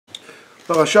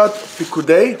Parashat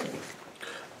Pekudei.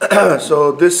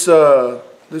 So this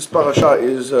parasha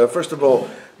is first of all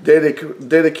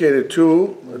dedicated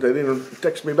to. They didn't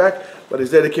text me back, but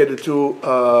it's dedicated to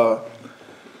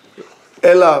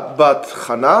Ella Bat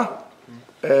Chana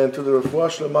and to the Refuah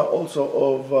Shlema also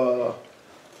of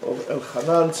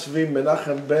Elchanan Tzvi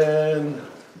Menachem Ben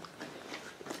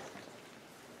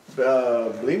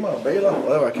Blima, Beila,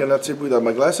 whatever. I cannot see without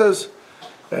my glasses.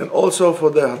 And also for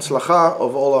the Hatzlacha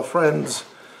of all our friends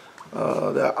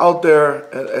that are out there,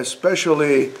 and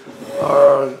especially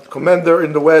our commander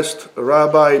in the West,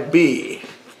 Rabbi B,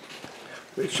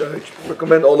 which I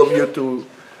recommend all of you to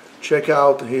check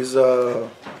out his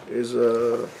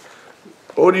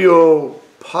audio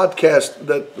podcast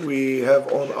that we have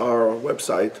on our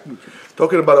website.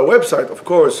 Talking about our website, of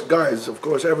course, guys, of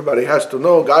course, everybody has to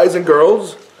know, guys and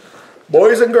girls,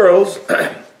 boys and girls,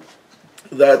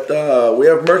 that we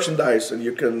have merchandise, and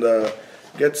you can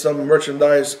get some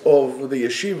merchandise of the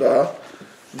Yeshiva,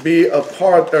 be a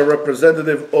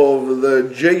representative of the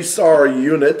JSAR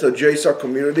unit, a JSAR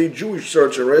community, Jewish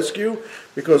Search and Rescue,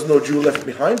 because no Jew left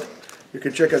behind. You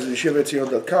can check us at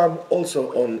yeshiva.com,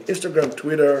 also on Instagram,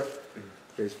 Twitter,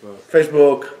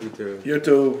 Facebook,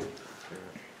 YouTube,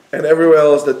 and everywhere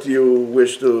else that you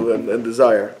wish to and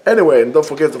desire. Anyway, and don't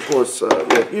forget, of course,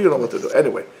 you know what to do.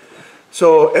 Anyway.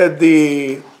 So at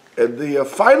the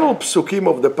final psukim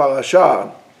of the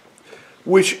parasha,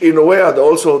 which in a way are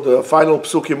also the final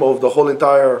psukim of the whole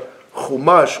entire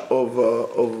chumash of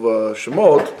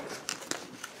Shemot,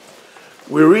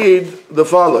 we read the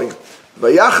following: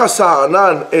 Vayachas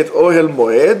ha'anan et ohel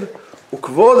moed,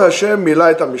 ukvod Hashem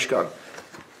mila et hamishkan.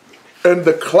 And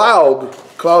the cloud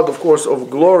of course of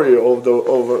glory of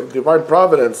divine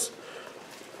providence,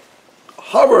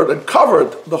 hovered and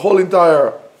covered the whole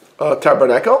entire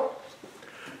tabernacle,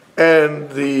 and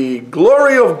the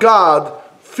glory of God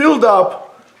filled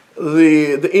up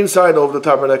the inside of the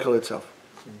tabernacle itself.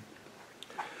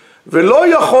 ולא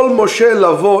יכול משה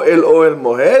לבוא אל אוהל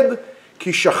מועד,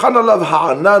 כי שכן עליו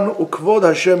הענן וכבוד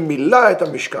השם מילא את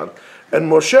המשכן.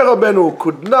 And Moshe Rabbeinu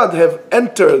could not have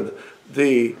entered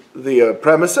the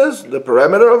premises, the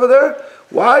perimeter over there.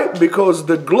 Why? Because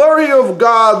the glory of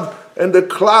God and the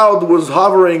cloud was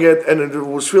hovering it, and it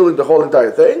was filling the whole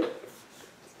entire thing.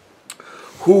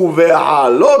 hu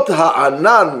ve'alot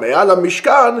ha'anan me'al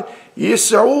ha'mishkan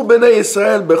yis'u b'nei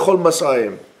Yisrael b'chol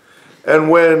masayim. And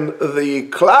when the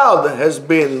cloud has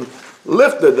been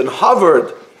lifted and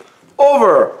hovered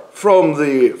over from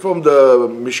the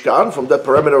Mishkan, from the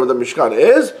perimeter of the Mishkan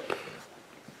is,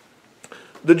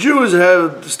 the Jews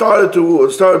have started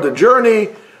the journey.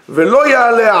 V'lo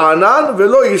ya'aleh ha'anan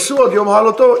v'lo yisu ad yom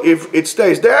haloto. If it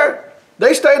stays there,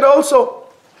 they stayed also.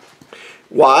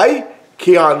 Why?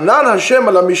 Ki anan Hashem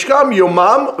al hamishkan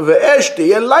yomam ve'esh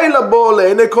tiyeh layla bo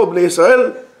le'enei kol bnei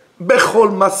Yisrael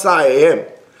bechol masayim.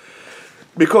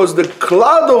 Because the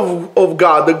cloud of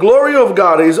God, the glory of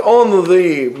God, is on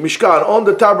the Mishkan, on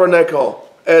the tabernacle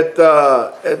at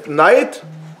night,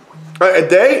 at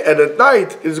day, and at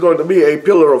night is going to be a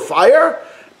pillar of fire,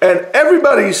 and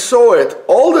everybody saw it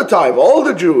all the time. All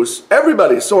the Jews,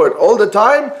 everybody saw it all the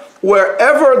time,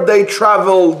 wherever they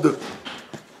traveled.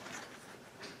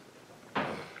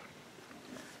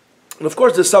 And of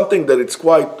course, there's something that it's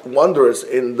quite wondrous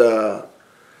in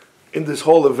this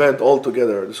whole event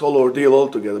altogether, this whole ordeal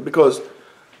altogether, because,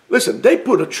 listen, they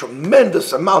put a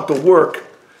tremendous amount of work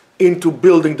into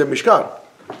building the Mishkan.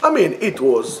 I mean, it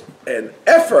was an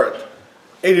effort,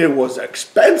 and it was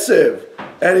expensive,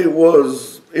 and it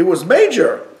was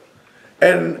major.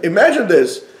 And imagine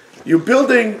this,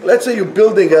 let's say you're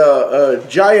building a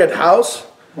giant house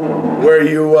where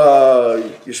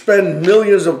you spend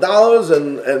millions of dollars,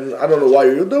 and I don't know why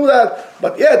you do that,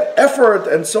 but yet effort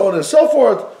and so on and so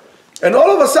forth. And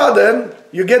all of a sudden,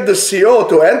 you get the CO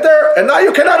to enter, and now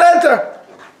you cannot enter.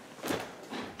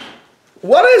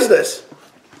 What is this?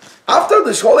 After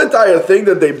this whole entire thing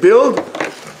that they build,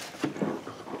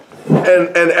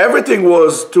 and everything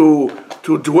was to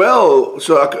dwell,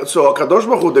 so HaKadosh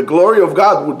Baruch Hu, the glory of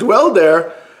God, would dwell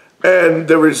there, and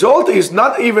the result is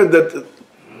not even that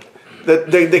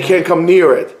they can't come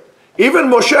near it.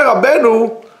 Even Moshe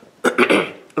Rabbeinu,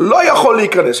 lo yachol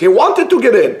likanes, he wanted to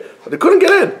get in, but he couldn't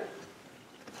get in.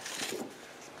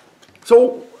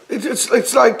 So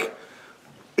it's like,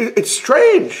 it's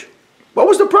strange. What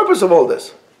was the purpose of all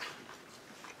this?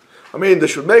 I mean, they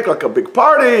should make like a big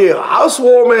party, a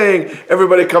housewarming.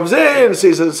 Everybody comes in,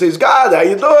 sees God, how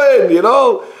you doing? You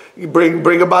know, you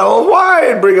bring a bottle of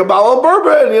wine, bring a bottle of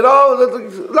bourbon. You know,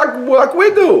 like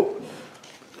we do.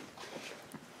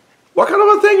 What kind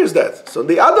of a thing is that? So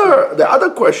the other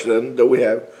question that we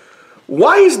have: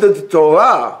 why is the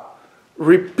Torah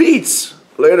repeats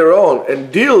later on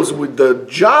and deals with the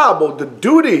job or the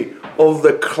duty of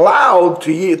the cloud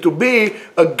to be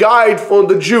a guide for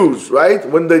the Jews, right?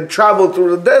 When they travel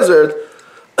through the desert,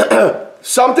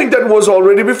 something that was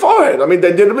already beforehand. I mean,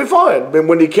 they did it beforehand.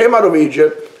 When he came out of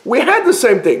Egypt, we had the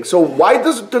same thing. So why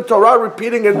does the Torah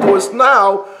repeating it to us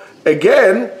now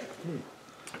again?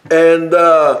 And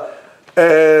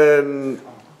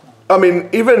I mean,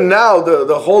 even now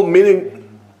the whole meaning.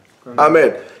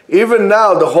 Amen. Even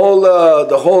now the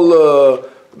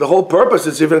whole purpose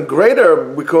is even greater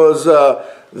because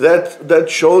that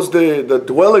shows the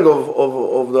dwelling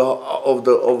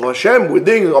of Hashem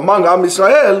within among Am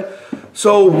Israel.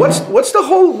 So what's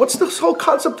this whole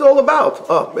concept all about?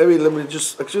 Oh, maybe let me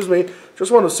just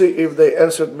want to see if they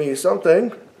answered me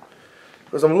something,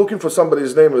 because I'm looking for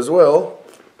somebody's name as well.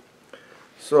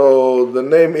 So the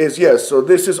name is, yes. So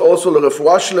this is also the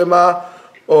Refuah Shlema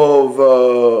of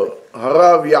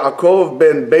Harav Yaakov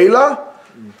ben Bela.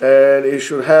 And he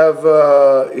should have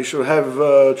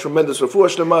tremendous refuah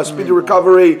shlema, speedy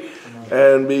recovery,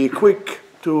 and be quick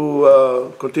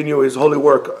to continue his holy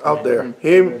work out there.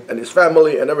 Him and his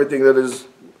family and everything that is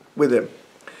with him.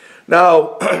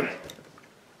 Now,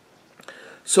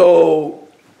 so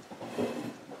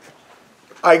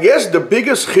I guess the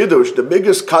biggest chidush, the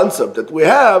biggest concept that we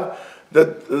have,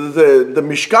 that the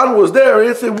Mishkan was there,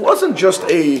 it wasn't just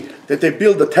that they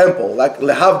built a temple, like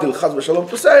lehavdil chaz v'shalom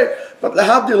to say, but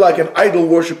lehavdil like an idol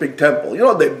worshipping temple. You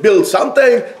know, they build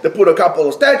something, they put a couple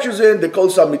of statues in, they call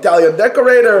some Italian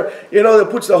decorator, you know, that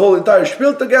puts the whole entire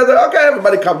spiel together. Okay,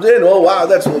 everybody comes in, oh wow,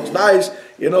 that looks nice,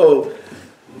 you know.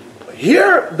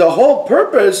 Here, the whole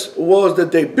purpose was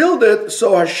that they build it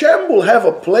so Hashem will have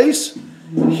a place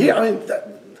here. I mean,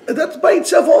 that's by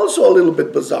itself also a little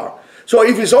bit bizarre. So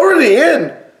if he's already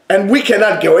in and we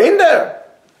cannot go in there,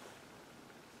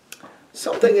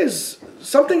 something is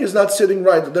not sitting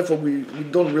right. Therefore, we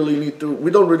don't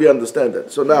really understand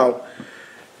it. So now,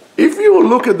 if you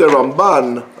look at the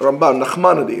Ramban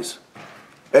Nachmanides,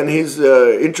 and his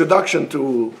introduction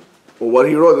to what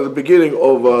he wrote at the beginning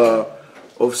of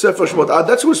Sefer Shmot,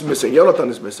 that's who's missing. Yonatan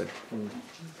is missing.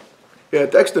 Yeah,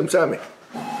 text him, Sammy.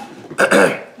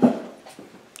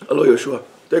 Hello, Yeshua.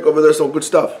 Take over there some good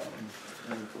stuff.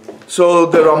 So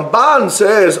the Ramban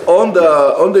says on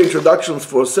the introductions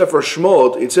for Sefer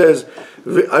Shmot, it says,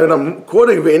 and I'm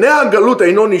quoting, "Ve'inei hagalut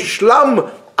eino nishlam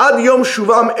ad yom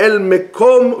shuvam el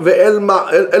mekomam ve'el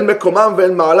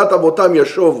ma'alat avotam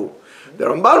yashovu." The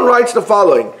Ramban writes the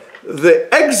following: the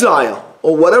exile,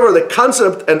 or whatever the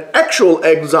concept and actual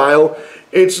exile,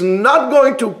 it's not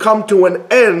going to come to an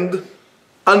end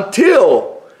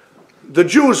until the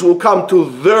Jews will come to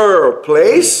their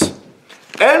place.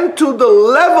 And to the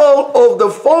level of the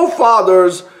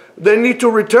forefathers, they need to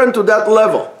return to that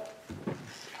level.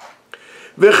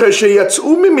 When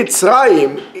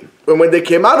they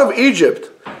came out of Egypt,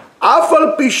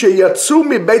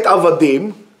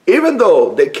 even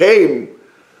though they came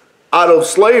out of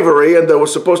slavery and they were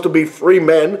supposed to be free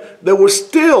men, they were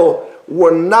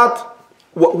not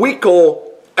what we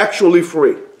call actually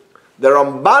free. The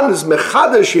Ramban is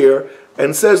mechadesh here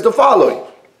and says the following.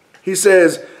 He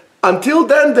says, until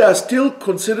then, they are still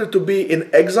considered to be in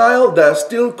exile. They are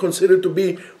still considered to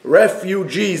be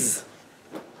refugees.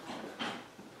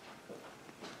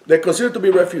 They're considered to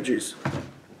be refugees.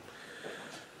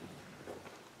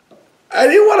 I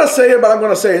didn't want to say it, but I'm going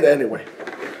to say it anyway.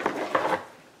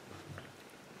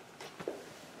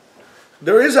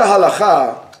 There is a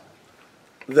halacha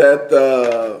that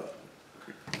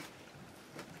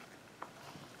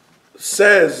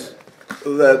says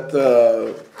that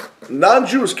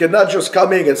non-Jews cannot just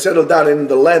come in and settle down in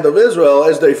the land of Israel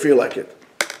as they feel like it.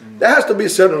 There has to be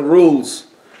certain rules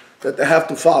that they have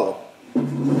to follow.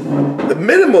 The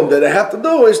minimum that they have to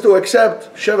do is to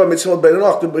accept Sheva Mitzvot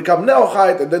Be'enoch, to become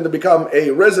Neochite, and then to become a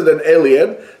resident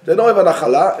alien. They don't have a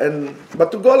Nachala,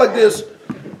 but to go like this,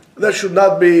 that should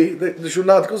not be, they should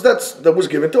not, because that was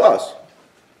given to us.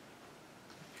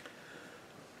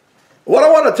 What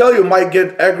I want to tell you might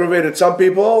get aggravated some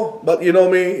people, but you know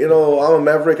me, I'm a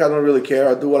maverick, I don't really care.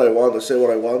 I do what I want, I say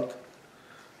what I want.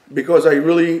 Because I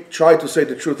really try to say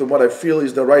the truth and what I feel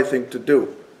is the right thing to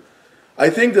do.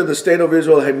 I think that the state of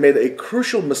Israel had made a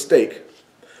crucial mistake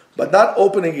by not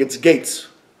opening its gates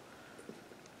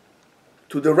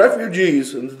to the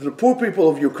refugees and the poor people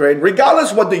of Ukraine,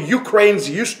 regardless what the Ukrainians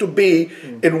used to be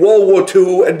in World War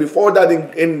II and before that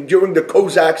during the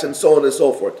Cossacks and so on and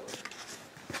so forth.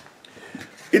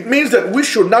 It means that we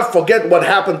should not forget what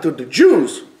happened to the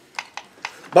Jews.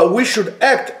 But we should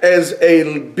act as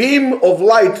a beam of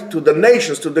light to the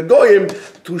nations, to the Goyim,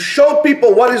 to show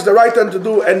people what is the right thing to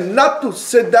do, and not to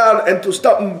sit down and to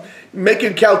stop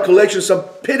making calculations, some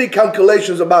petty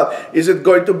calculations about, is it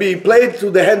going to be played to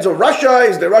the hands of Russia?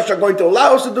 Is the Russia going to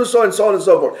allow us to do so, and so on and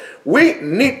so forth? We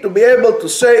need to be able to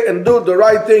say and do the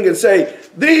right thing and say,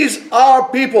 these are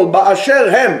people,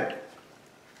 ba'asher hem.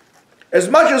 As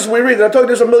much as we read, and I told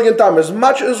you this a million times, as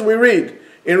much as we read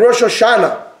in Rosh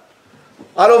Hashanah,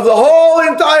 out of the whole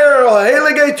entire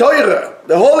Heilige Torah,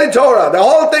 the Holy Torah, the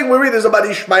whole thing we read is about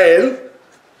Ishmael,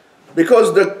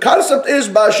 because the concept is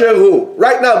Ba'asher Hu.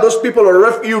 Right now, those people are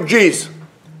refugees,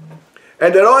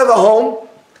 and they don't have a home,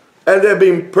 and they're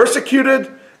being persecuted,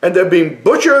 and they're being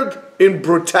butchered in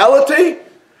brutality,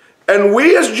 and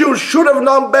we as Jews should have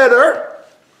known better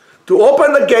to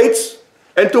open the gates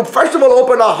and to first of all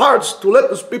open our hearts to let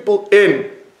those people in.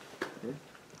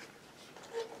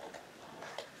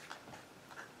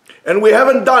 And we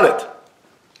haven't done it.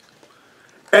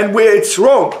 And it's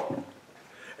wrong.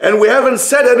 And we haven't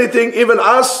said anything, even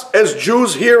us as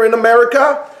Jews here in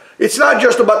America. It's not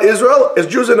just about Israel. As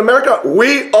Jews in America,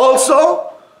 we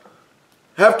also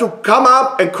have to come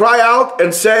up and cry out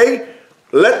and say,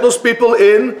 let those people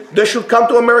in. They should come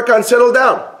to America and settle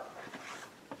down.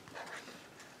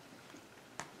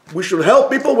 We should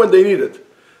help people when they need it.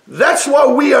 That's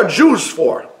what we are Jews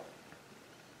for.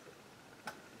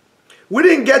 We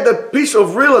didn't get that piece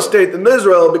of real estate in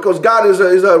Israel because God is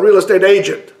a real estate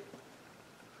agent.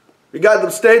 We got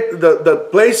the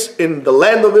place in the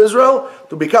land of Israel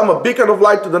to become a beacon of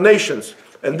light to the nations.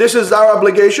 And this is our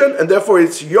obligation, and therefore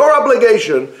it's your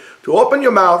obligation to open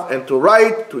your mouth and to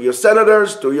write to your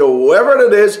senators, to your whoever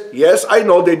it is. Yes, I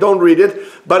know they don't read it,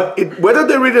 but whether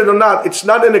they read it or not, it's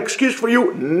not an excuse for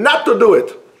you not to do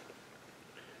it.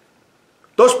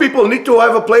 Those people need to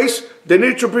have a place. They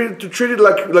need to be treated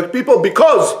like people,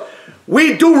 because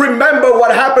we do remember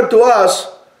what happened to us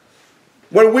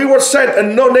when we were sent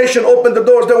and no nation opened the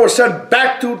doors. They were sent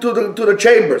back to the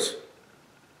chambers.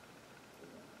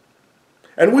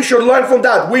 And we should learn from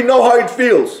that. We know how it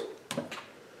feels.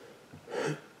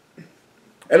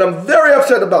 And I'm very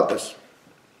upset about this.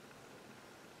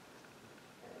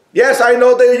 Yes, I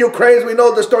know the Ukrainians. We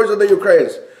know the stories of the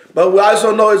Ukrainians. But we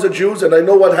also know as the Jews, and I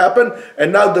know what happened,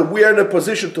 and now that we are in a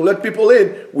position to let people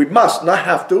in, we must, not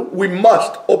have to, we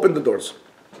must open the doors.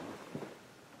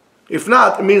 If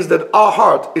not, it means that our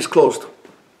heart is closed.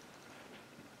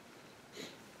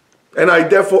 And I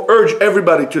therefore urge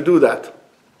everybody to do that.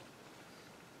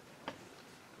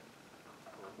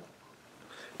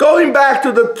 Going back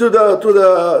to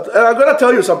the, and I'm going to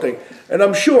tell you something, and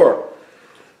I'm sure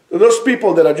those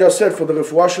people that I just said for the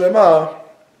Refuah Shlema,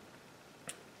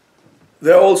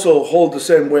 they also hold the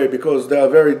same way, because they are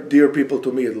very dear people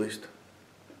to me, at least.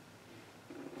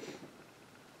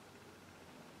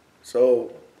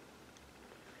 So,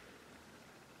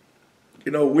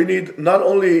 you know, we need not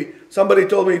only, somebody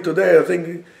told me today, I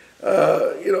think,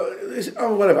 you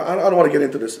know, whatever, I don't want to get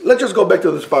into this. Let's just go back to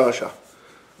this parasha.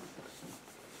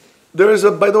 There is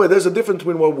by the way, there's a difference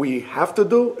between what we have to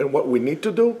do and what we need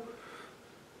to do,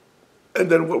 and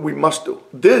then what we must do.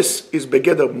 This is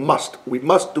begeder must. We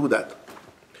must do that.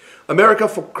 America,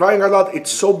 for crying out loud, it's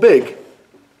so big.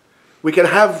 We can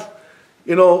have,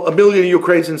 you know, 1 million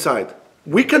Ukrainians inside.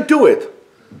 We can do it.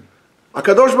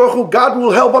 HaKadosh Baruch Hu, God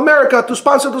will help America to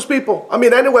sponsor those people. I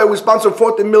mean, anyway, we sponsor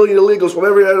 14 million illegals from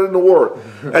every area in the world.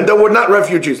 And they were not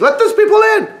refugees. Let those people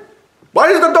in.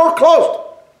 Why is the door closed?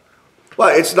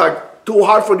 Well, it's like too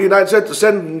hard for the United States to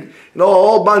send, you know, a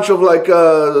whole bunch of like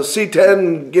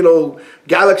C-10, you know,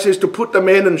 Galaxies to put them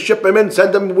in and ship them in,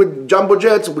 send them with jumbo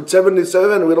jets, with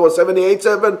 77, with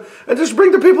 78-7, and just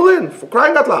bring the people in, for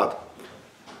crying out loud.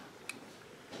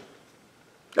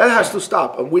 That has to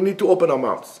stop, and we need to open our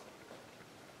mouths.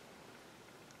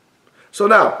 So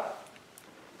now,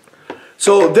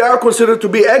 so they are considered to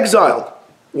be exiled.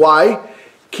 Why?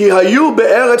 Ki hayu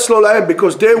be'eretz lo lahem,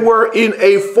 because they were in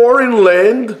a foreign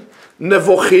land,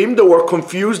 nevochim, they were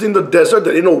confused in the desert,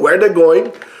 they didn't know where they're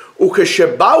going.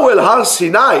 Ukeshebau el har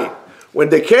Sinai, when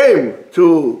they came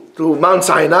to Mount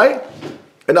Sinai,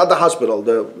 and not the hospital,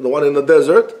 the one in the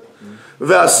desert,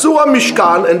 ve'asu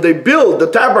mishkan, and they built the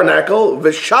tabernacle,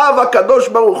 ve'shav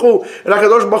HaKadosh Baruch Hu, and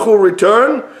HaKadosh Baruch Hu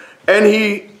returned, and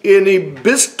he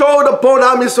bestowed upon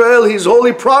Am Yisrael his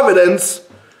holy providence.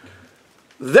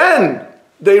 Then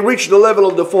they reach the level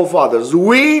of the forefathers.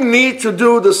 We need to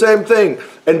do the same thing.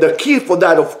 And the key for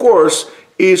that, of course,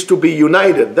 is to be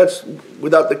united. That's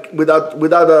without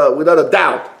a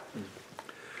doubt.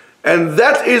 And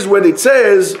that is when it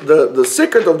says, the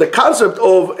secret of the concept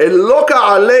of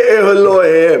Eloka ale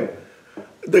Elohem.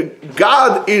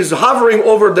 God is hovering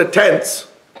over the tents,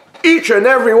 each and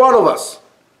every one of us,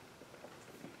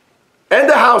 and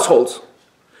the households.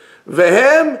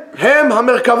 Vehem hem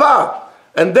hamerkava,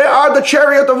 and they are the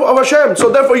chariot of Hashem. So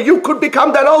therefore, you could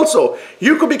become that also.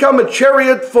 You could become a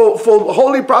chariot for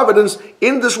holy providence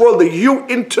in this world. That you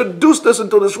introduced us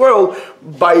into this world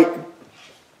by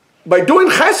doing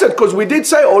chesed, because we did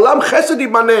say olam chesed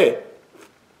imaneh.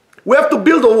 We have to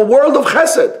build a world of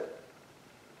chesed.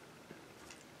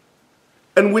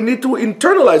 And we need to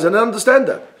internalize and understand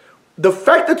that. The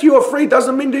fact that you are free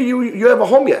doesn't mean that you have a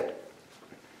home yet.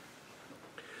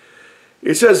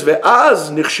 It says,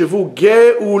 Ve'az nichshevu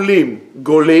ge'ulim.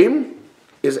 Golim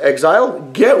is exile.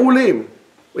 Ge'ulim.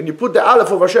 When you put the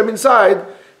aleph of Hashem inside,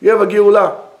 you have a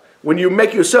geula. When you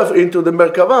make yourself into the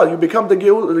merkava, you become the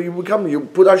geula, you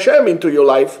put Hashem into your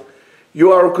life,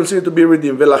 you are considered to be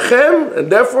redeemed. Velachem,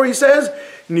 and therefore he says,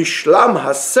 Nishlam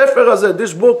hasefer hazeh.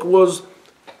 This book was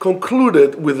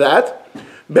concluded with that.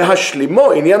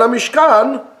 Behashlimo inyan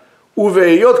hamishkan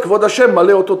uve'eyot kvod Hashem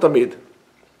maleh oto tamid.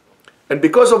 And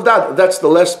because of that, that's the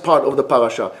last part of the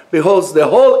parasha. Behold, the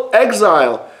whole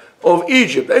exile of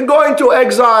Egypt, and going to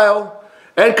exile,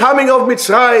 and coming of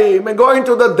Mitzrayim, and going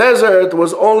to the desert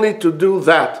was only to do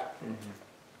that.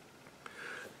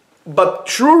 But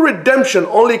true redemption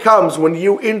only comes when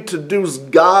you introduce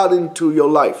God into your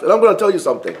life. And I'm going to tell you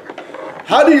something.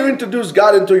 How do you introduce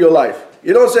God into your life?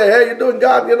 You don't say, hey, you're doing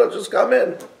God, just come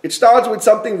in. It starts with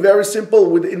something very simple,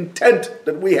 with intent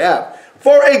that we have.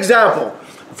 For example,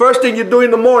 first thing you do in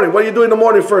the morning. What do you do in the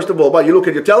morning, first of all? But you look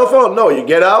at your telephone? No, you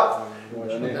get up.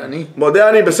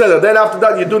 Modani beseder. Then after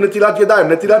that, you do Netilat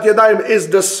Yadayim. Netilat Yadayim is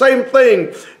the same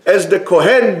thing as the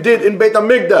Kohen did in Beit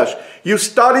HaMikdash. You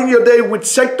starting your day with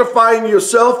sanctifying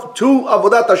yourself to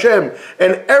Avodat Hashem.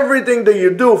 And everything that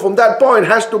you do from that point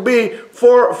has to be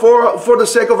for the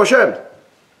sake of Hashem.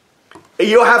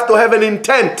 You have to have an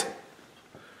intent.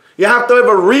 You have to have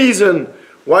a reason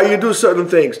why you do certain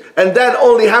things, and that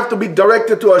only have to be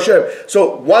directed to Hashem.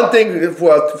 So one thing,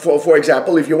 for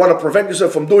example, if you want to prevent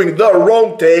yourself from doing the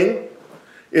wrong thing,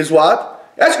 is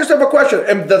what? Ask yourself a question.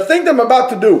 And the thing that I'm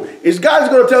about to do, is God's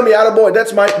going to tell me, "Attaboy,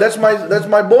 that's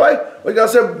my boy"? Or you're going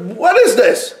to say, "What is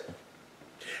this?"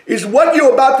 Is what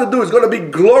you're about to do is going to be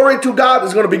glory to God?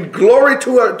 Is going to be glory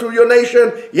to your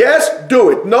nation? Yes,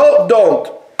 do it. No,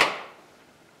 don't.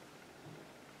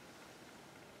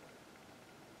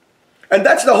 And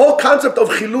that's the whole concept of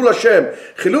Chilul Hashem.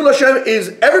 Chilul Hashem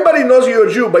is, everybody knows you're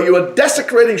a Jew, but you are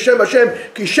desecrating Shem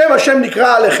Hashem, ki Shem Hashem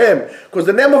nikra alechem, because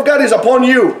the name of God is upon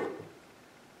you.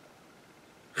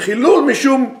 Chilul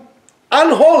mishum,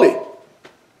 unholy.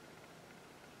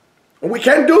 And we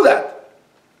can't do that.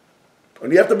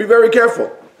 And you have to be very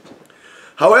careful.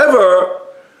 However,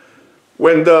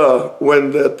 when the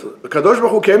Kadosh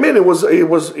Baruch Hu came in,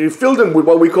 he filled him with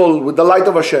what we call with the light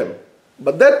of Hashem.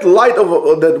 But that light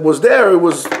that was there,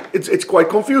 it's quite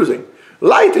confusing.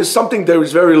 Light is something that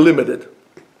is very limited,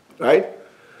 right?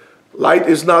 Light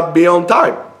is not beyond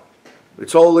time.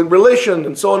 It's all in relation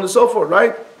and so on and so forth,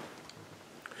 right?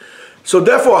 So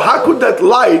therefore, how could that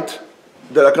light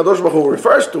that HaKadosh Baruch Hu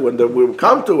refers to and that we will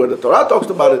come to and the Torah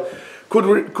talks about it,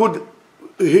 could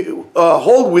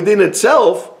hold within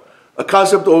itself a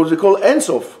concept of what we call Ein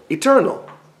Sof, eternal.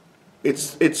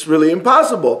 It's really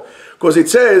impossible, because it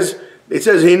says,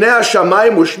 Hinei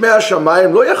hashamayim u'shmei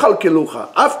hashamayim lo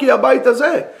yachalkelucha, af ki habayit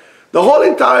hazeh. The whole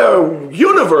entire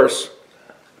universe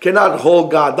cannot hold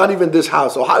God, not even this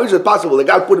house. So how is it possible that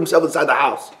God put himself inside the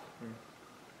house?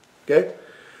 Okay?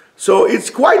 So it's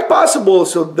quite possible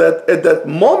so that at that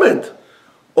moment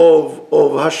of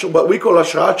what we call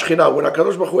Hashrat Shechina, when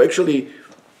HaKadosh Baruch Hu actually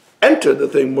entered the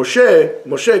thing,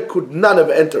 Moshe could not have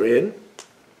entered in,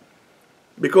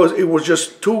 because it was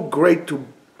just too great to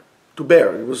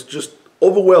bear. It was just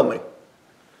overwhelming.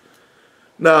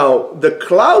 Now, the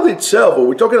cloud itself, when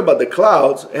we're talking about the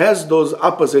clouds, has those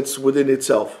opposites within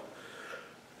itself.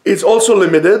 It's also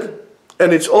limited,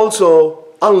 and it's also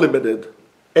unlimited.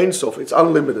 Ein Sof, it's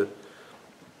unlimited.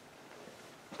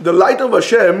 The light of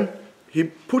Hashem, he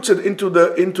puts it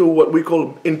into what we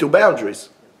call into boundaries.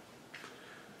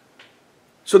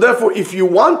 So therefore, if you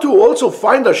want to also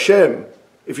find Hashem,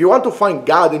 if you want to find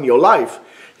God in your life,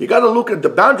 you got to look at the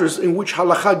boundaries in which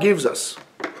halakha gives us.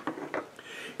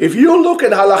 If you look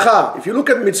at halakha, if you look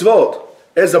at mitzvot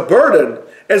as a burden,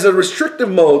 as a restrictive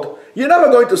mode, you're never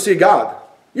going to see God.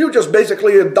 You're just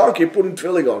basically a donkey putting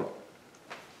tefillin on.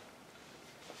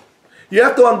 You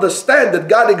have to understand that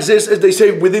God exists, as they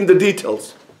say, within the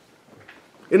details.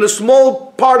 In the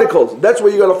small particles, that's where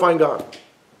you're going to find God.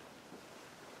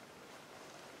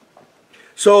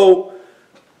 So,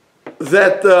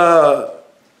 that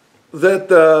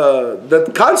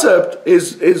that concept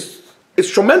is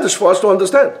tremendous for us to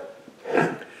understand.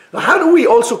 Now, how do we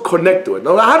also connect to it?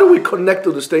 Now, how do we connect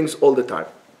to these things all the time?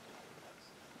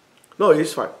 No,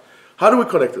 it's fine. How do we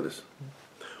connect to this?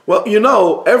 Well, you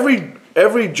know,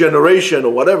 every generation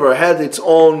or whatever has its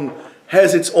own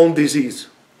disease.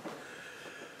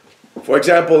 For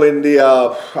example, in the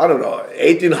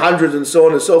 1800s and so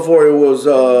on and so forth, it was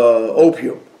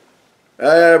opium.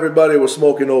 Everybody was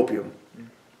smoking opium.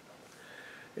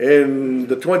 In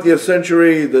the 20th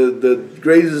century, the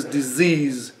greatest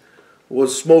disease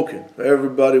was smoking.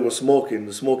 Everybody was smoking.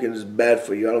 The smoking is bad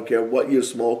for you. I don't care what you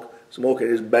smoke. Smoking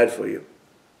is bad for you.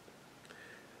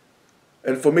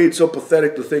 And for me, it's so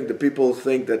pathetic to think that people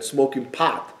think that smoking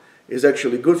pot is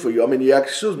actually good for you. I mean, you have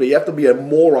to be a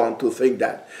moron to think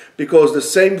that. Because the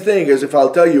same thing as if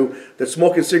I'll tell you that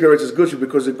smoking cigarettes is good for you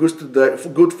because it's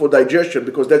good for digestion,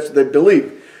 because that's they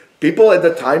believe. People at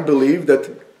the time believed that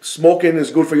smoking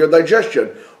is good for your digestion.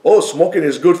 Oh, smoking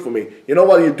is good for me. You know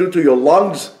what you do to your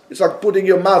lungs? It's like putting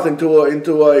your mouth into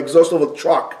an exhaust of a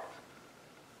truck.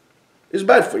 It's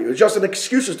bad for you. It's just an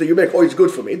excuse that you make. Oh, it's good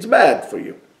for me. It's bad for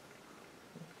you.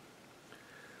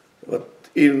 But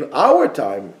in our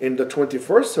time, in the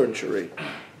 21st century,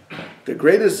 the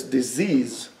greatest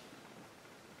disease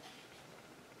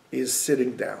is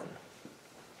sitting down,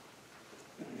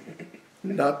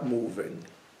 not moving.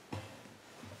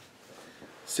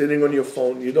 Sitting on your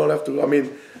phone, you don't have to. I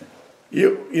mean,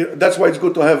 you that's why it's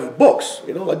good to have books.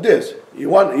 You know, like this. You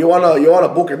want a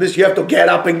book like this, you have to get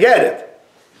up and get it.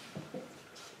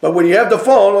 But when you have the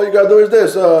phone, all you gotta do is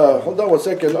this. Hold on 1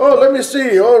 second. Oh, let me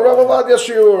see. Oh, Ravavat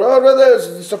Yeshua. Oh,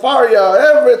 this Safari,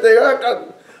 everything.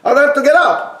 I don't have to get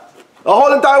up. The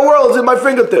whole entire world is in my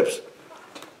fingertips.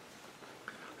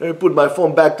 Let me put my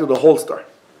phone back to the holster.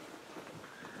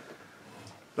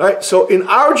 Right. So in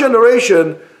our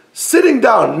generation, sitting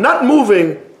down, not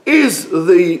moving, is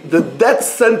the death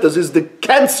sentence, is the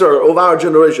cancer of our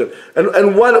generation.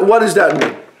 And what does that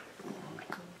mean?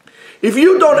 If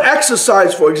you don't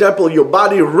exercise, for example, your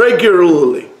body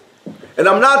regularly, and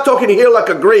I'm not talking here like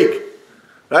a Greek,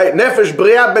 right? Nefesh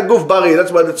bria beguf bari,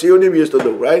 that's what the Tzionim used to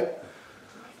do, right?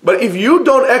 But if you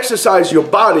don't exercise your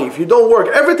body, if you don't work,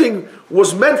 everything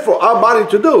was meant for our body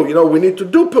to do. You know, we need to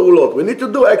do peulot, we need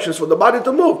to do actions for the body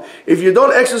to move. If you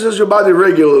don't exercise your body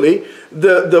regularly,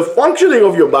 the functioning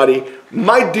of your body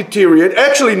might deteriorate.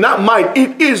 Actually, not might,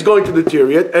 it is going to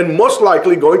deteriorate, and most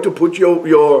likely going to put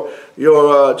your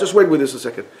just wait with this a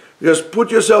second. Just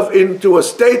put yourself into a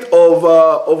state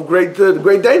of great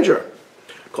danger.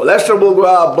 Cholesterol will go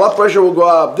up, blood pressure will go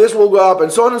up, this will go up,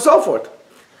 and so on and so forth.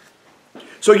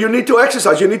 So you need to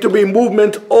exercise. You need to be in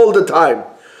movement all the time.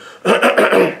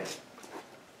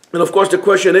 And of course the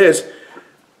question is,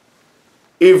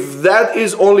 if that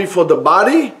is only for the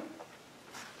body,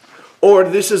 or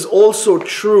this is also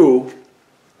true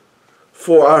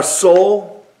for our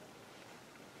soul,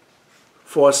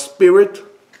 for our spirit,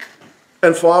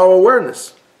 and for our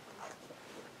awareness.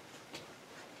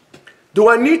 Do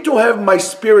I need to have my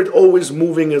spirit always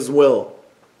moving as well?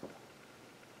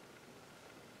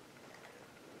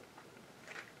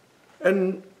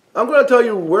 And I'm going to tell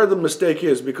you where the mistake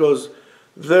is, because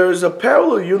there is a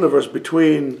parallel universe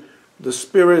between the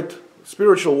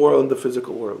spiritual world and the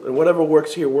physical world. And whatever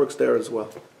works here works there as well.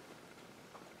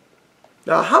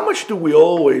 Now, how much do we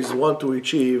always want to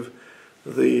achieve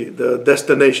the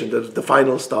destination, the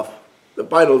final stuff, the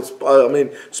final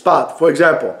spot? For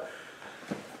example,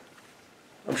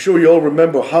 I'm sure you all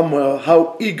remember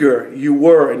how eager you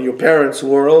were and your parents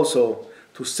were also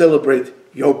to celebrate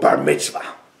your bar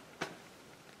mitzvah.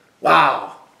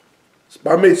 Wow, it's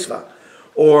bar mitzvah.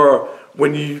 Or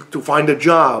when to find a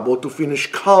job, or to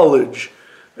finish college,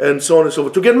 and so on and so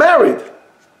forth, to get married,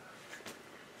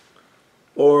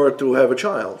 or to have a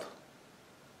child,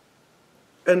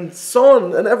 and so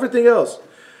on, and everything else.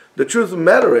 The truth of the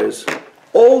matter is,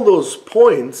 all those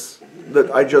points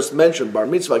that I just mentioned, bar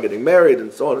mitzvah, getting married,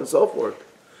 and so on and so forth,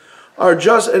 are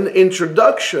just an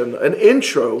introduction, an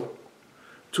intro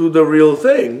to the real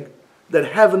thing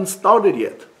that haven't started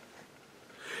yet.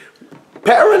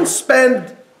 Parents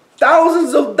spend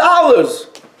thousands of dollars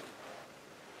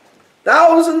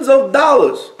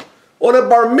on a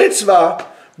bar mitzvah,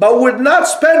 but would not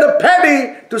spend a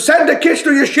penny to send the kids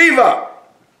to yeshiva.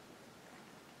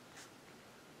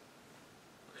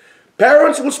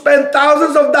 Parents will spend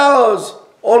thousands of dollars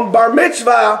on bar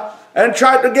mitzvah and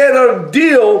try to get a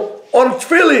deal on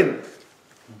tefillin.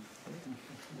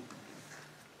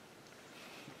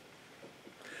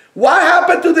 What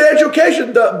happened to the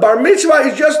education? The bar mitzvah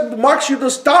is just marks you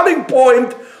the starting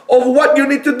point of what you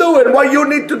need to do. And what you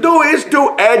need to do is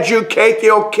to educate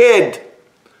your kid.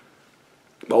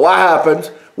 But what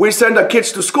happens? We send our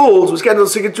kids to schools, we send them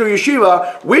to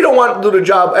Yeshiva, we don't want to do the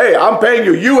job, hey, I'm paying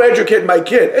you, you educate my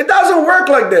kid. It doesn't work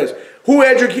like this.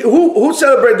 Who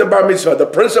celebrates the bar mitzvah? The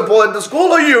principal at the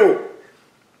school or you?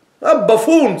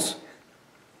 Buffoons.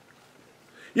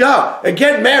 Yeah, and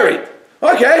get married.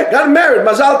 Okay, got married,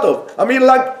 mazal tov. I mean,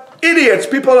 like idiots,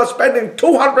 people are spending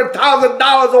 $200,000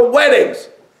 on weddings.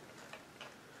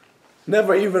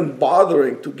 Never even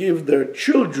bothering to give their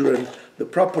children the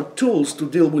proper tools to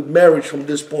deal with marriage from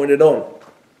this point on.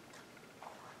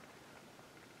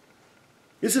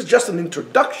 This is just an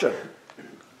introduction.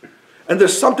 And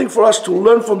there's something for us to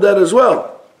learn from that as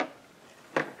well.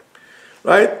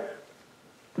 Right?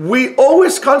 We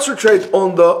always concentrate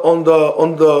on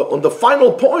the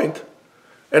final point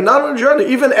and not on the journey.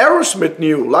 Even Aerosmith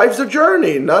knew life's a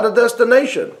journey, not a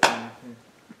destination.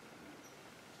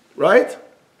 Right?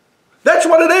 That's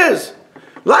what it is.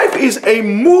 Life is a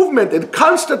movement, a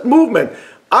constant movement.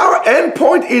 Our end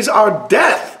point is our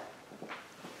death.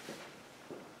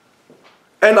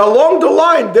 And along the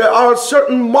line, there are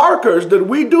certain markers that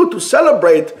we do to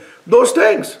celebrate those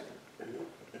things.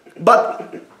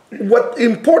 But what's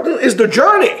important is the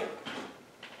journey.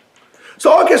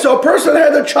 So, okay, so a person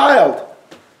had a child.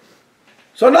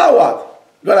 So now what?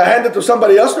 Going to hand it to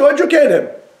somebody else to educate him?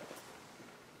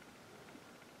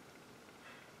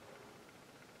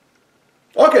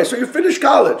 Okay, so you finish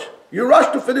college. You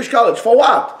rush to finish college. For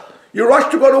what? You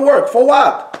rush to go to work. For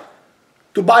what?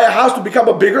 To buy a house to become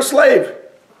a bigger slave.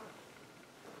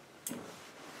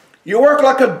 You work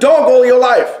like a dog all your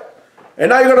life. And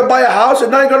now you're going to buy a house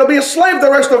and now you're going to be a slave the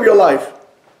rest of your life.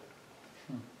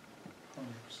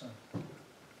 100%.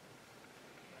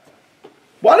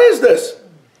 What is this?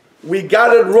 We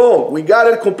got it wrong. We got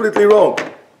it completely wrong.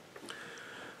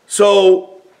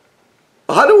 So,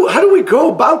 how do we go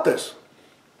about this?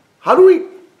 How do we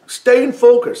stay in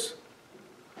focus?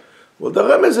 Well, the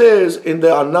remez is in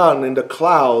the Anan, in the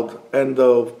cloud, and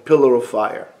the pillar of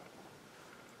fire.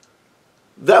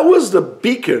 That was the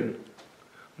beacon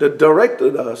that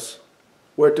directed us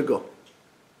where to go.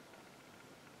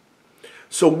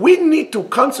 So we need to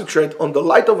concentrate on the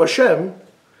light of Hashem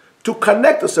to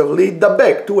connect ourselves,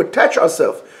 lidabek, to attach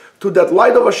ourselves to that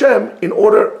light of Hashem in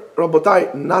order,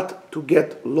 Rabotai, not to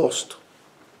get lost.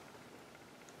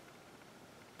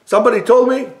 Somebody told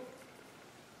me,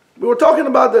 we were talking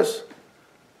about this,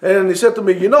 and he said to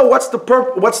me, you know, what's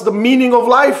the meaning of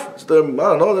life? I don't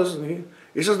know.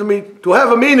 He says to me, to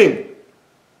have a meaning.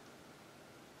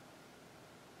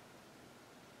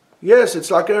 Yes, it's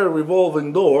like a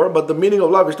revolving door, but the meaning of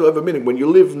life is to have a meaning. When you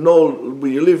live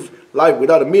life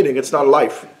without a meaning, it's not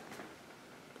life.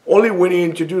 Only when you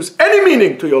introduce any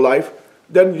meaning to your life,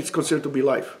 then it's considered to be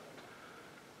life.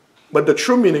 But the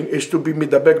true meaning is to be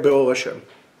midabek be'or Hashem.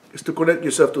 Is to connect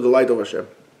yourself to the light of Hashem.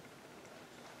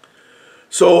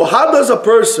 So how does a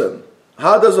person,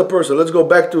 let's go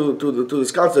back to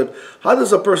this concept, how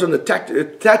does a person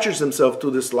attaches himself to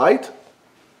this light?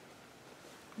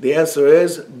 The answer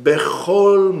is,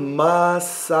 Bechol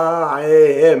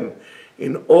Masa'ehem.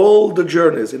 In all the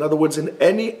journeys, in other words, in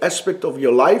any aspect of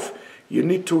your life, you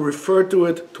need to refer to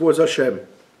it towards Hashem.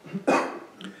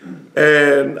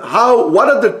 And what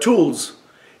are the tools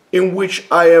in which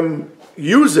I am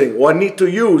using or need to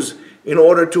use in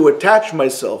order to attach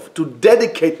myself, to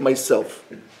dedicate myself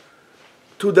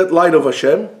to that light of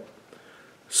Hashem?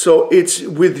 So it's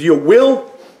with your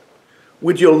will,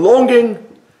 with your longing,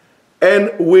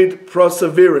 and with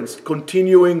perseverance,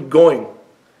 continuing going.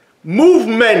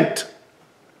 Movement.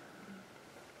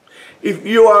 If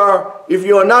you are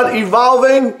not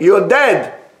evolving, you're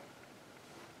dead.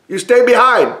 You stay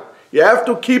behind. You have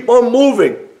to keep on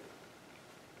moving.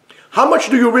 How much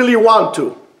do you really want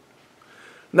to?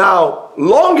 Now,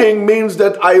 longing means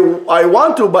that I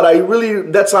want to,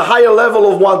 but that's a higher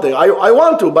level of wanting. I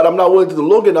want to, but I'm not willing to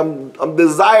look, and I'm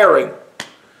desiring.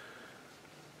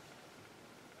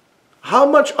 How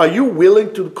much are you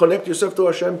willing to connect yourself to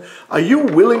Hashem? Are you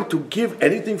willing to give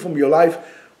anything from your life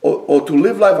or to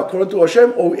live life according to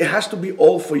Hashem? Or it has to be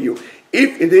all for you?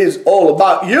 If it is all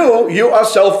about you, you are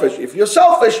selfish. If you're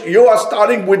selfish, you are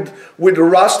starting with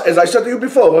rust, as I said to you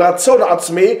before. Ratzon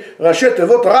atzmi, rashi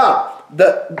tevot ra.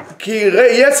 Ki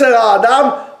yetzer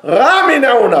ha'adam ra min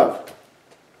ha'onav.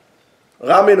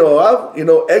 Ra min ha'onav,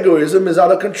 egoism is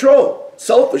out of control.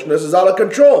 Selfishness is out of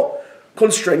control.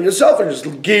 Constrain your selfishness.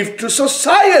 Give to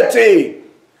society.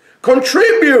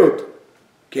 Contribute.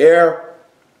 Care.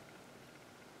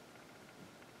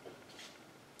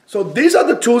 So these are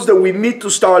the tools that we need to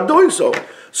start doing so.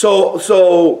 So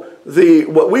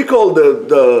what we call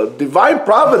the divine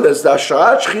providence, the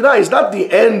Asharat Shechina, is not the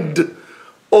end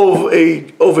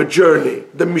of a journey.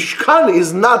 The Mishkan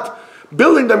is not,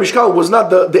 building the Mishkan was not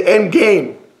the end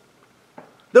game.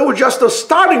 That was just a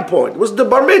starting point. It was the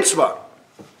bar mitzvah.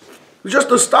 It was just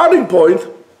a starting point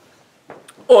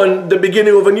on the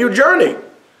beginning of a new journey.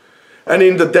 And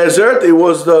in the desert, it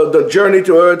was the journey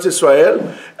to Eretz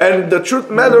Israel. And the truth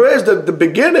matter is that the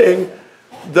beginning,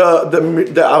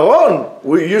 the Aaron,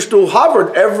 we used to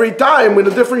hover every time in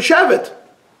a different Shevet.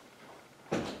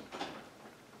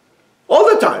 All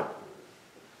the time.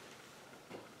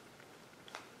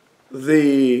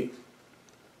 The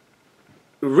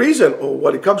reason, or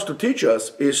what it comes to teach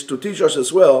us, is to teach us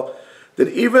as well that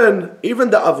even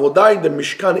the avodah in the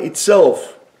Mishkan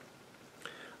itself,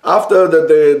 after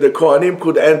the Kohanim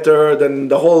could enter, then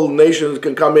the whole nation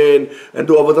can come in and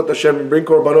do avodat Hashem and bring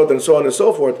korbanot and so on and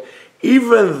so forth.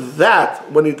 Even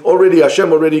that, when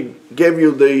Hashem already gave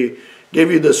you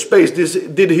the space, this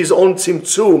did His own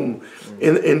tzimtzum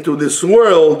into this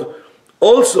world.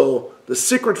 Also, the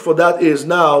secret for that is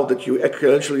now that you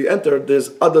actually enter,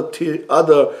 there's other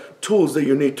tools that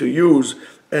you need to use,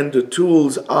 and the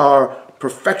tools are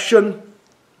perfection,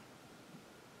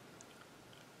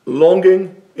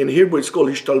 longing. In Hebrew it's called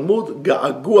Hishtalmud,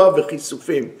 Ga'agua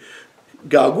v'chisufim.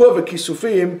 Ga'agua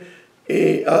v'chisufim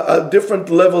are different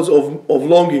levels of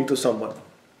longing to someone.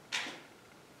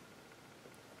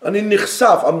 And in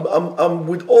nichsaf, I'm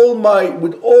with all my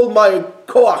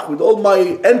koach, with all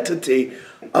my entity,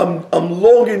 I'm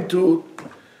longing to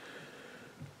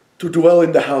dwell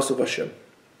in the house of Hashem,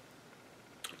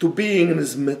 to be in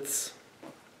His midst,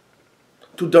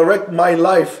 to direct my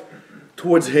life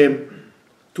towards Him,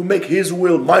 to make His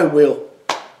will my will.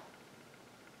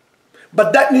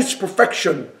 But that needs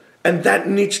perfection, and that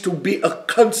needs to be a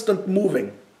constant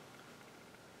moving.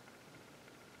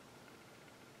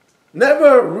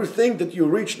 Never think that you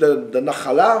reach the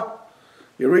Nachala,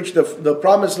 you reach the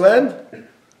promised land,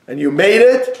 and you made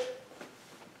it.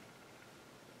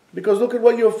 Because look at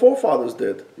what your forefathers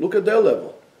did. Look at their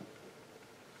level.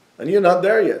 And you're not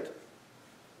there yet.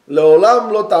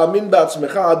 Le'olam lo ta'amin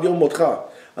ba'atzmecha ad yom motcha.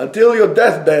 Until your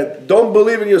deathbed, don't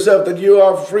believe in yourself that you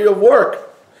are free of work.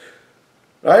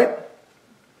 Right?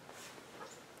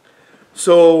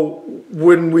 So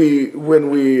when we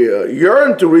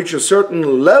yearn to reach a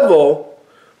certain level,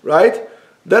 right?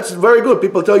 That's very good.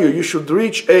 People tell you should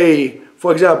reach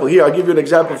for example, here I'll give you an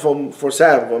example for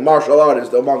Sam, a martial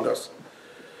artist among us.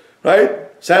 Right?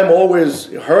 Sam always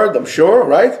heard, I'm sure,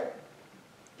 right?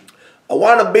 I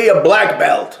want to be a black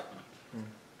belt.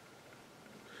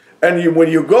 And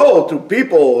when you go to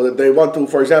people that they want to,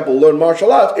 for example, learn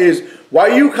martial arts, is,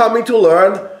 why are you coming to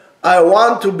learn? I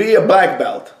want to be a black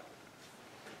belt.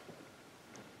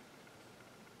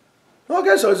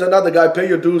 Okay, so it's another guy, pay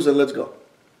your dues and let's go.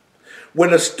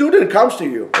 When a student comes to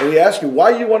you and he asks you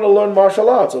why you want to learn martial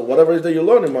arts or whatever it is that you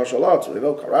learn in martial arts,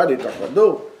 karate,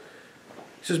 taekwondo,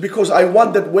 he says, because I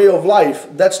want that way of life.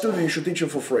 That student, you should teach him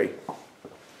for free.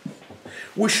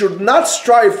 We should not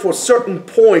strive for certain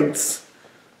points.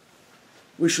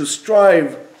 We should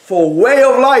strive for a way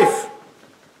of life.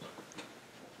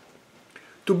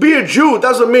 To be a Jew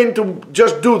doesn't mean to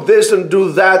just do this and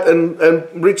do that and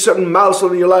reach certain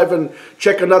milestone in your life and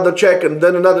check another check and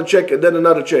then another check and then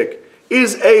another check.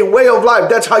 Is a way of life.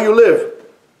 That's how you live.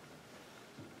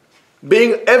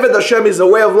 Being Eved Hashem is a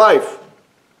way of life.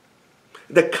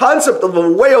 The concept of a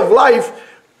way of life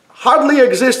hardly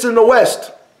exists in the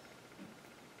West.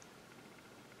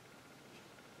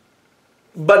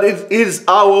 But it is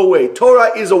our way.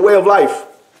 Torah is a way of life.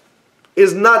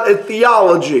 It's not a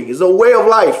theology. It's a way of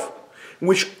life in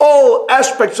which all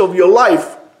aspects of your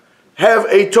life have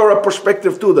a Torah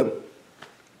perspective to them.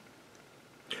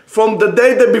 From the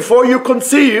day that before you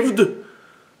conceived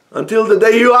until the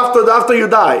day after you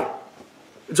die.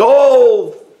 It's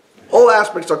all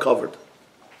aspects are covered.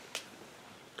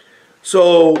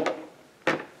 So,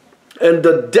 and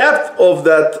the depth of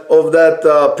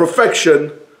that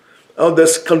perfection, of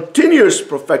this continuous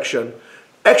perfection,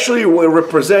 actually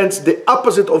represents the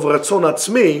opposite of Ratzon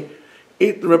Atzmi.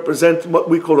 It represents what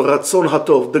we call Ratzon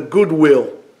Hatov, the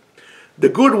goodwill. The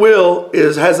goodwill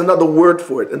has another word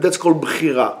for it, and that's called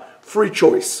Bechira, free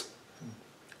choice.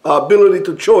 Ability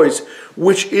to choice,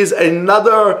 which is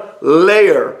another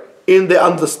layer in the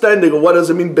understanding of what does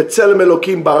it mean, B'Tselem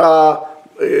Elokim Bara,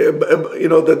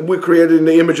 that we created in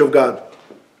the image of God.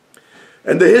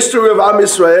 And the history of Am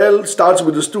Yisrael starts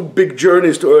with these two big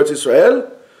journeys to Eretz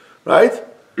Israel, right?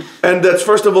 And that's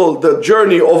first of all the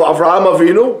journey of Avraham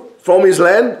Avinu from his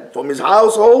land, from his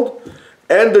household,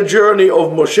 and the journey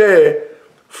of Moshe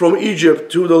from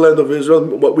Egypt to the land of Israel,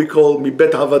 what we call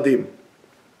Mibet Havadim.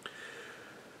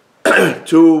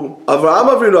 to Avraham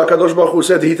Avinu, HaKadosh Baruch Hu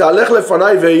said, "Hitalech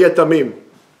lefanai ve'yeh tamim."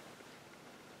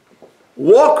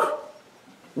 Walk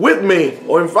with me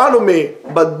or in front of me,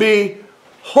 but be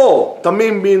whole.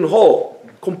 Tamim being whole,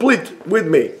 complete with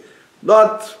me,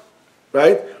 not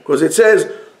right, because it says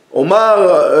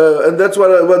Omar, and that's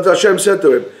what Hashem said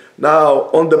to him. Now,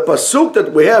 on the pasuk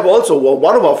that we have also,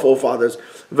 one of our forefathers,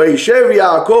 Vayishev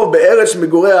Yaakov be'eretz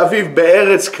migurei aviv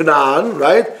be'eretz Canaan,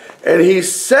 right? And he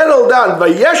settled down.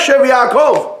 Vayeshev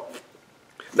Yaakov.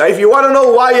 Now, if you want to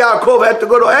know why Yaakov had to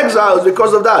go to exile, it's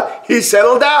because of that. He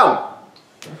settled down.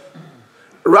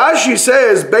 Rashi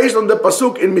says, based on the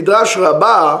pasuk in Midrash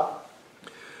Rabbah,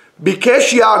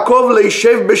 Bikesh Yaakov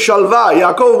leishev b'shalva.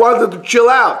 Yaakov wanted to chill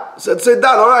out. He said, sit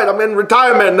down, all right, I'm in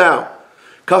retirement now.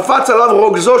 Kafatz alav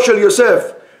rogzo shel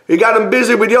Yosef. He got him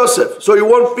busy with Yosef, so he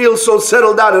won't feel so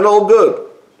settled down and all good.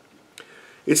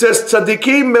 It says,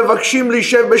 Tzadikim mevakshim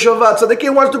lishev b'shalva.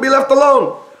 Tzadikim wants to be left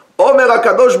alone. Omer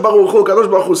HaKadosh Baruch Hu, HaKadosh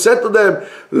Baruch Hu said to them,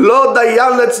 Lo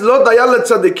dayan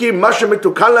letzadikim, ma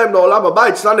shemetukan lahem le'olam haba.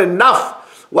 It's not enough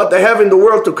what they have in the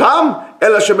world to come.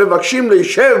 Ela shemevakshim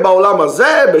lishev ba'olam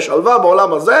hazeh, b'shalva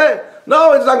ba'olam hazeh.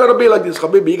 No, it's not going to be like this,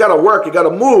 Habibi. You got to work, you got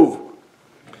to move.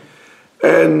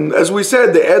 And as we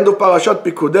said, the end of Parashat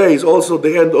Pekudei is also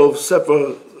the end of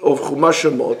Sefer of Chumash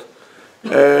Shemot.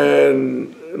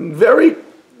 And very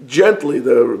gently,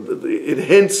 it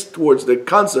hints towards the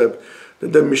concept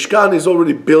that the Mishkan is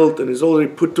already built and is already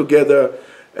put together.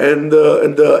 And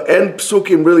the end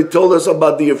psukim really told us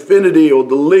about the affinity or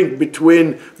the link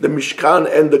between the Mishkan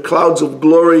and the clouds of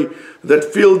glory that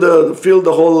fill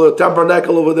the whole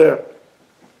tabernacle over there.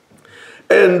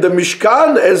 And the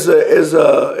Mishkan as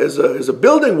a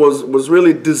building was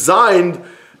really designed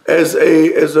as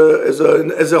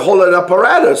a whole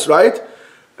apparatus, right?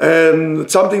 And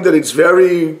it's something that it's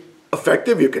very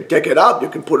effective. You can take it out, you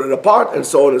can put it apart, and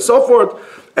so on and so forth.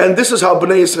 And this is how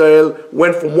Bnei Israel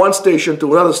went from one station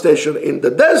to another station in the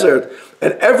desert.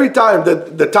 And every time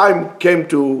that the time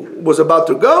was about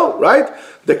to go, right,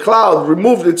 the cloud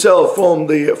removed itself from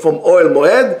Oel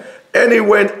Moed, and it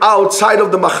went outside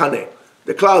of the Machaneh.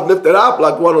 The cloud lifted up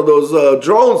like one of those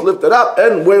drones, lifted up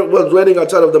and was waiting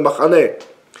outside of the Machaneh.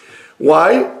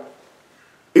 Why?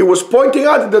 It was pointing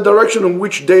out in the direction in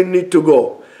which they need to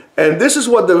go. And this is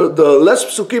what the last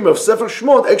psukim of Sefer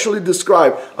Shmot actually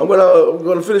describe. I'm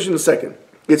going to finish in a second.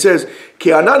 It says,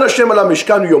 Ki anan Hashem ala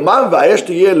mishkan yomam va'ayesh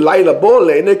tiyeh layla bo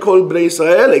le'enei kol bnei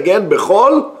Israel, again,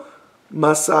 bechol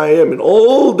masayim, in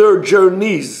all their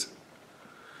journeys.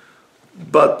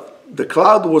 But the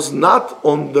cloud was not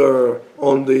on the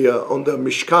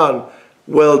Mishkan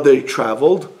while they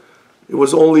traveled. It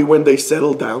was only when they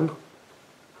settled down.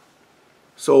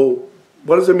 So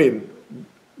what does it mean?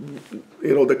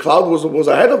 You know, the cloud was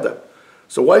ahead of them.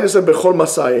 So why does it say Bechol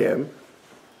Masayim?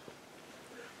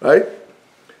 Right?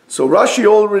 So Rashi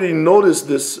already noticed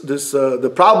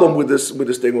the problem with this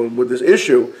thing, with this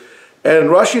issue. And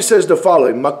Rashi says the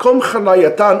following: Makom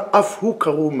chanayatan afhu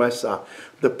karu masa.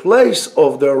 The place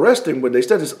of their resting, when they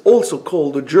said, is also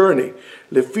called the journey.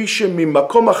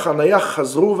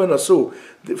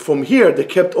 From here, they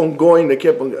kept on going,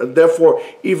 and therefore,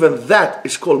 even that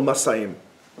is called Masayim.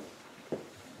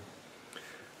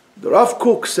 The Rav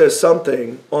Kook says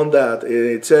something on that.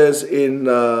 It says in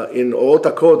Orot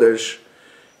HaKodesh,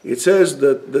 it says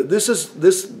that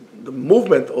the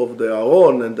movement of the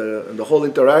Aron and the whole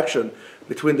interaction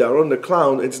between the Aron and the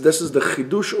cloud, this is the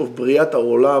Chidush of Briat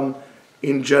HaOlam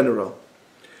in general.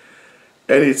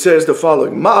 And it says the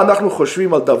following: What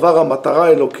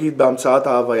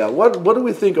do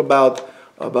we think about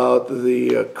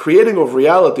the creating of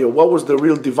reality, or what was the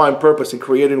real divine purpose in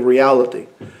creating reality?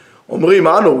 We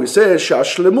say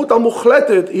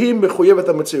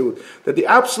that the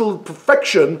absolute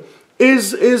perfection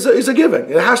is a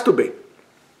given. It has to be.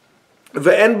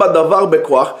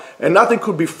 And nothing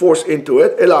could be forced into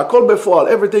it.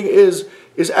 Everything is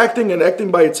acting and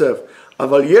acting by itself. In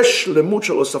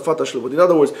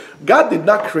other words, God did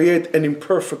not create an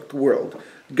imperfect world.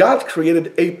 God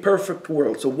created a perfect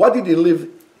world. So what did He live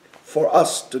for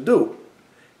us to do?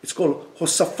 It's called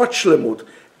Hosafat Shlemut,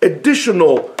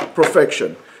 additional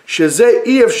perfection. שזה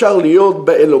אי אפשר להיות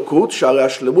באלוקות, שהרי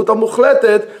השלמות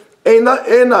המוחלטת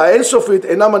אינסופית,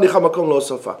 אינה מניחה מקום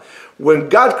להוספה. When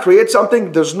God creates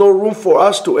something, there's no room for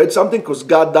us to add something, because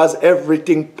God does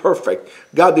everything perfect.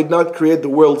 God did not create the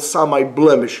world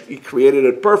semi-blemish. He created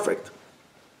it perfect.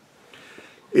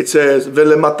 It says,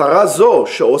 ולמטרה זו,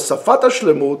 שהוספת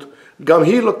השלמות, גם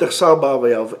היא לא תחסר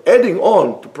בהוויה. Adding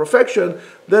on to perfection,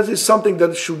 that is something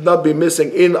that should not be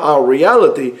missing in our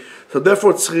reality. So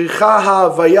therefore, צריכה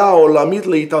ההוויה העולמית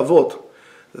להתהוות.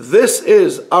 This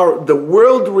is the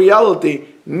world reality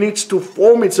needs to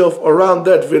form itself around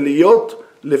that, ולהיות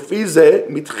לפי זה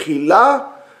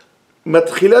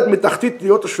מתחילת מתחתית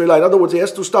להיות השפלה. In other words, he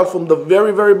has to start from the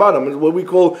very, very bottom. It's what we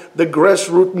call the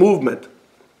grassroots movement.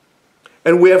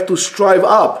 And we have to strive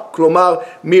up. כלומר,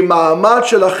 ממעמד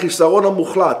של החיסרון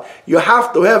המוחלט. You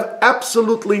have to have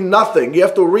absolutely nothing. You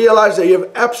have to realize that you have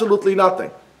absolutely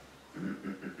nothing.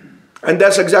 And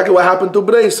that's exactly what happened to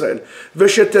Bnei Israel.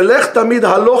 ושתלך תמיד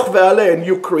הלוך ועלה. And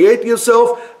you create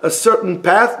yourself a certain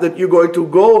path that you're going to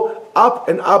go up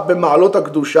and up במעלות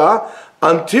הקדושה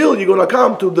until you're going to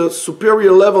come to the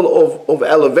superior level of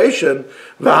elevation.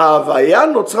 וההוויה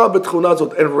נוצרה בתכונה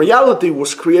הזאת. And reality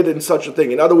was created in such a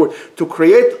thing. In other words, to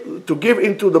give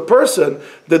into the person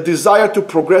the desire to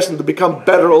progress and to become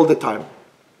better all the time.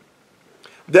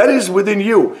 That is within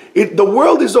you. The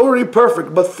world is already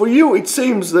perfect, but for you it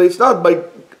seems that it's not by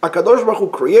HaKadosh Baruch Hu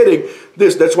creating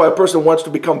this. That's why a person wants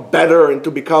to become better and to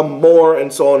become more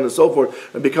and so on and so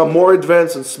forth, and become more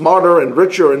advanced and smarter and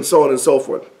richer and so on and so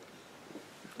forth.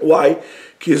 Why?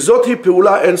 כי זאת היא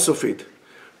פעולה אינסופית.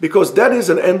 Because that is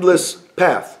an endless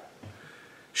path.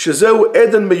 שזהו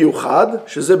עדן מיוחד,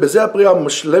 שזה בזה הפריאה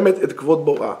משלמת את כבוד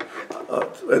בוראה.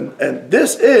 And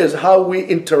this is how we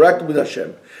interact with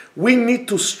Hashem. We need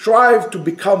to strive to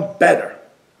become better.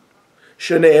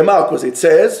 שנאמר, because it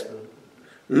says,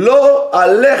 לא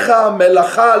עליך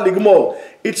מלאכה לגמור.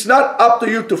 It's not up to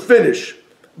you to finish,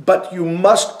 but you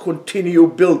must continue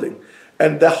building.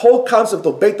 And the whole concept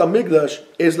of Beit HaMikdash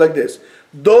is like this.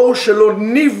 דור שלא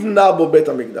נבנה בו בית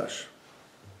המקדש.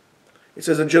 It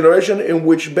says a generation in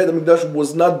which Beit HaMikdash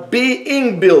was not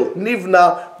being built.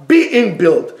 Nivna, being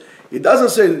built. It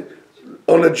doesn't say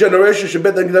on a generation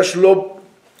שבית המקדש לא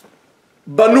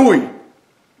בנוי.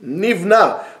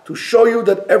 Nivna. To show you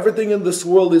that everything in this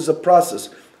world is a process.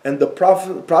 And the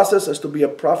process has to be a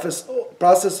process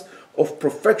of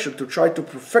perfection, to try to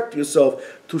perfect yourself,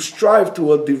 to strive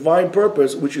to a divine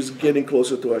purpose, which is getting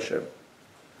closer to Hashem.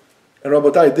 And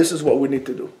Rabotai, this is what we need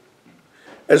to do.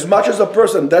 As much as a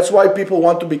person, that's why people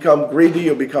want to become greedy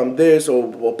or become this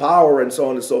or power and so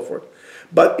on and so forth.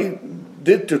 But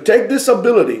to take this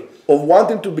ability of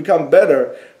wanting to become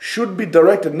better should be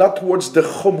directed not towards the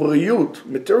chomriyut,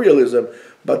 materialism,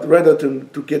 but rather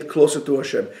to get closer to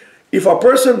Hashem. If a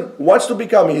person wants to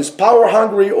become, he's power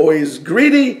hungry or he's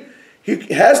greedy, he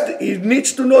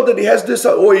needs to know that he has this,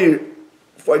 or he,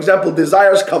 for example,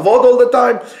 desires kavod all the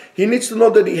time. He needs to know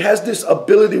that he has this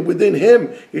ability within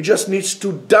him. He just needs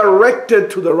to direct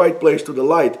it to the right place, to the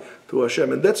light, to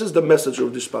Hashem. And that is the message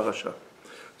of this parasha.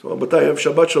 So, Rabotai, have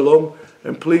Shabbat Shalom.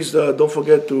 And please don't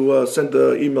forget to send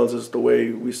the emails as the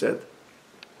way we said.